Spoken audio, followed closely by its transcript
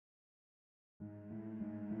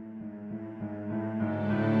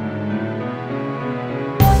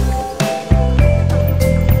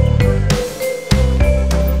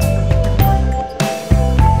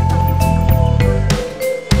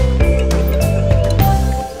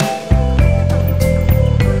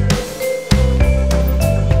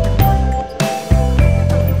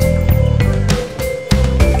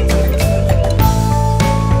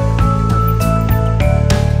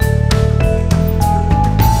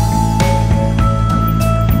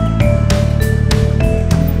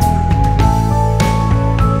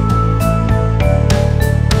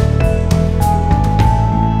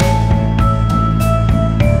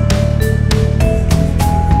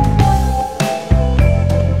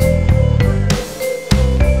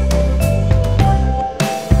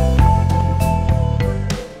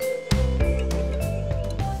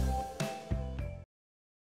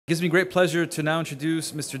gives me great pleasure to now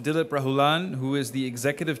introduce Mr. Dilip Rahulan, who is the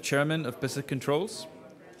Executive Chairman of Pacific Controls.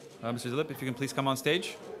 Mr. Dilip, if you can please come on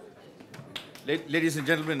stage. Ladies and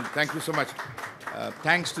gentlemen, thank you so much.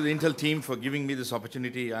 Thanks to the Intel team for giving me this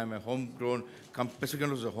opportunity. I'm a homegrown, Pacific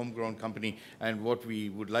Controls is a homegrown company, and what we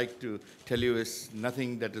would like to tell you is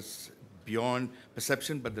nothing that is beyond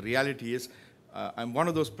perception, but the reality is, I'm one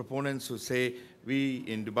of those proponents who say we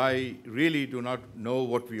in Dubai really do not know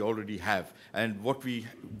what we already have, and what we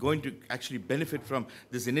going to actually benefit from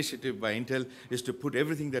this initiative by Intel is to put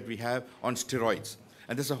everything that we have on steroids.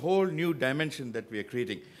 And there's a whole new dimension that we are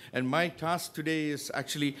creating. And my task today is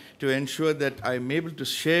actually to ensure that I'm able to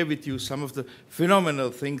share with you some of the phenomenal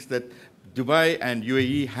things that Dubai and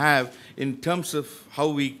UAE have in terms of how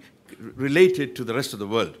we relate it to the rest of the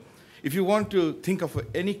world. If you want to think of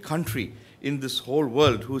any country in this whole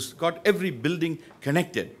world who's got every building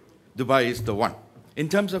connected, Dubai is the one. In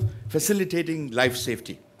terms of facilitating life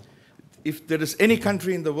safety, if there is any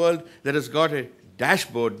country in the world that has got a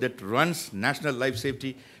dashboard that runs national life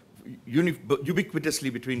safety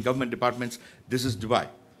ubiquitously between government departments, this is Dubai.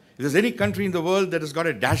 If there's any country in the world that has got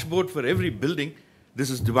a dashboard for every building, this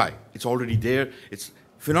is Dubai. It's already there. It's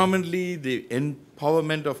phenomenally the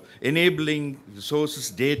empowerment of enabling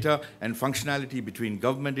resources, data, and functionality between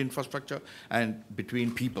government infrastructure and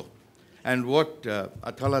between people. And what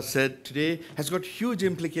Atala said today has got huge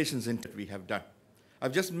implications in what we have done.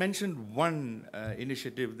 I've just mentioned one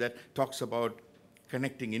initiative that talks about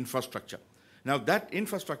connecting infrastructure. Now, that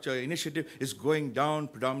infrastructure initiative is going down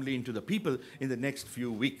predominantly into the people in the next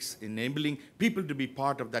few weeks, enabling people to be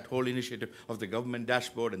part of that whole initiative of the government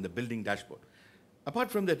dashboard and the building dashboard.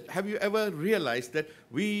 Apart from that, have you ever realized that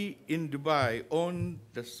we in Dubai own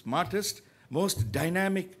the smartest, most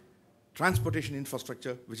dynamic transportation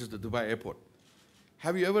infrastructure, which is the Dubai airport?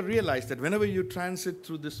 Have you ever realized that whenever you transit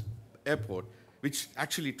through this airport, which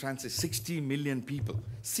actually transits 60 million people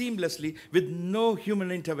seamlessly with no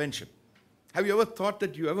human intervention, have you ever thought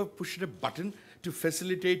that you ever pushed a button to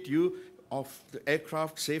facilitate you of the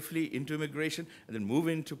aircraft safely into immigration and then move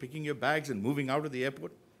into picking your bags and moving out of the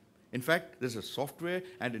airport? In fact, there's a software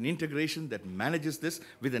and an integration that manages this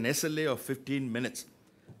with an SLA of 15 minutes.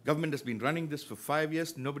 Government has been running this for 5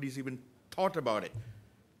 years. Nobody's even thought about it.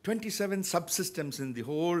 27 subsystems in the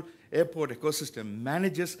whole airport ecosystem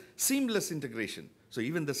manages seamless integration. So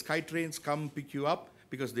even the sky trains come pick you up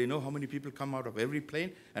because they know how many people come out of every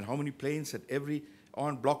plane and how many planes at every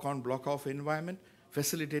on, block off environment,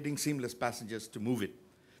 facilitating seamless passengers to move it.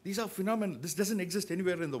 These are phenomenal. This doesn't exist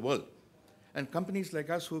anywhere in the world. And companies like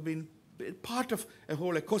us who have been part of a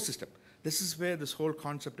whole ecosystem, this is where this whole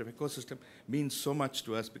concept of ecosystem means so much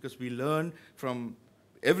to us, because we learn from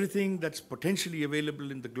everything that's potentially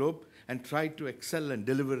available in the globe and try to excel and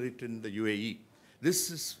deliver it in the UAE.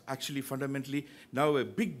 This is actually fundamentally now a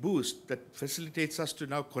big boost that facilitates us to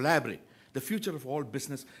now collaborate. The future of all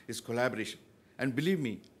business is collaboration. And believe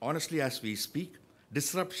me, honestly, as we speak,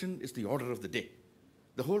 disruption is the order of the day.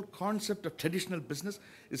 The whole concept of traditional business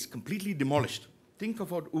is completely demolished. Think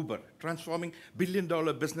about Uber, transforming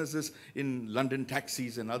billion-dollar businesses in London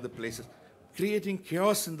taxis and other places, creating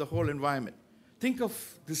chaos in the whole environment. Think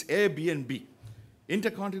of this Airbnb.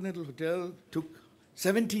 Intercontinental Hotel took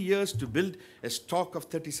 70 years to build a stock of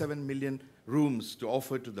 37 million rooms to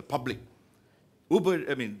offer to the public.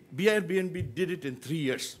 Airbnb did it in 3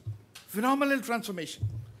 years. Phenomenal transformation.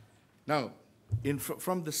 Now,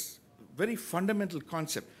 from this very fundamental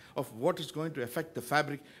concept of what is going to affect the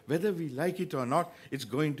fabric, whether we like it or not, it's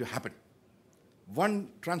going to happen. One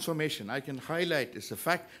transformation I can highlight is the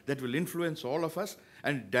fact that will influence all of us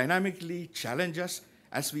and dynamically challenge us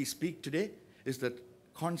as we speak today is that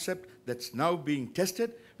concept that's now being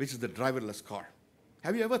tested, which is the driverless car.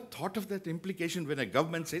 Have you ever thought of that implication when a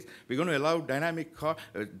government says we're going to allow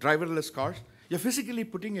driverless cars? You're physically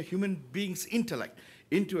putting a human being's intellect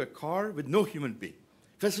into a car with no human being,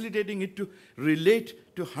 facilitating it to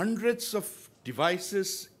relate to hundreds of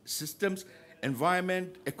devices, systems,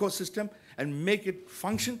 environment, ecosystem, and make it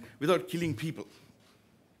function without killing people.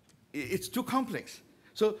 It's too complex.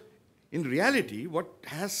 So in reality, what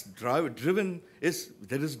has driven is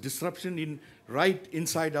there is disruption right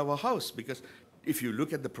inside our house, because if you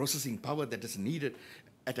look at the processing power that is needed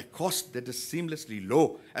at a cost that is seamlessly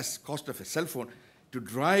low as cost of a cell phone to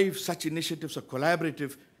drive such initiatives of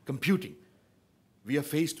collaborative computing, we are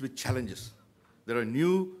faced with challenges. There are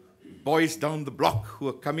new boys down the block who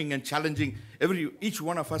are coming and challenging each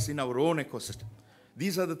one of us in our own ecosystem.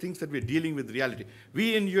 These are the things that we're dealing with reality.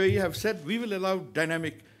 We in UAE have said we will allow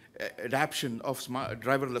dynamic adaption of smart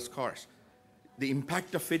driverless cars. The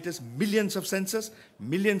impact of it is millions of sensors,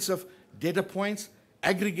 millions of data points,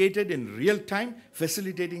 aggregated in real time,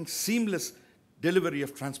 facilitating seamless delivery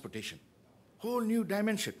of transportation. Whole new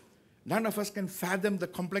dimension. None of us can fathom the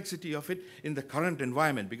complexity of it in the current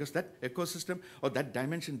environment because that ecosystem or that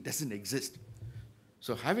dimension doesn't exist.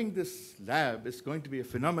 So having this lab is going to be a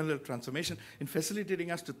phenomenal transformation in facilitating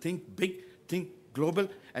us to think big, think global,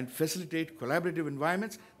 and facilitate collaborative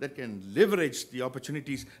environments that can leverage the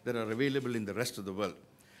opportunities that are available in the rest of the world.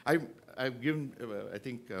 I've given, I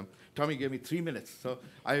think Tommy gave me 3 minutes. So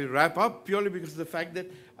I wrap up purely because of the fact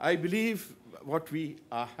that I believe what we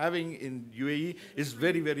are having in UAE is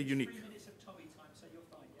very, very unique. 3 minutes of Tommy time, so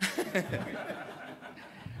you're fine.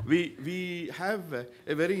 We have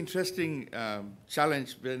a very interesting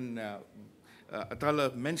challenge when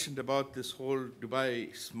Atala mentioned about this whole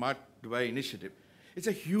Smart Dubai initiative. It's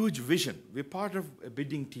a huge vision. We're part of a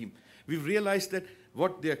bidding team. We've realized that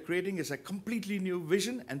what they're creating is a completely new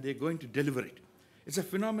vision, and they're going to deliver it. It's a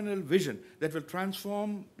phenomenal vision that will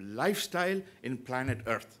transform lifestyle in planet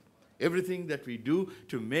Earth. Everything that we do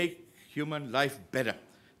to make human life better.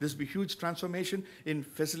 This will be a huge transformation in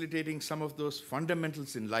facilitating some of those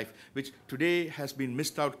fundamentals in life, which today has been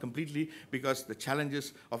missed out completely because the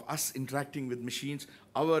challenges of us interacting with machines,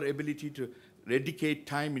 our ability to dedicate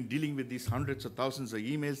time in dealing with these hundreds of thousands of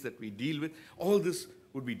emails that we deal with, all this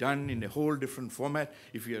would be done in a whole different format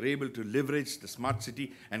if we are able to leverage the smart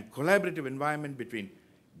city and collaborative environment between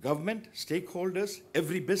government, stakeholders,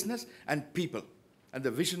 every business, and people. And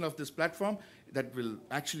the vision of this platform that will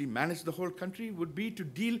actually manage the whole country would be to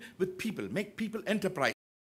deal with people, make people enterprise.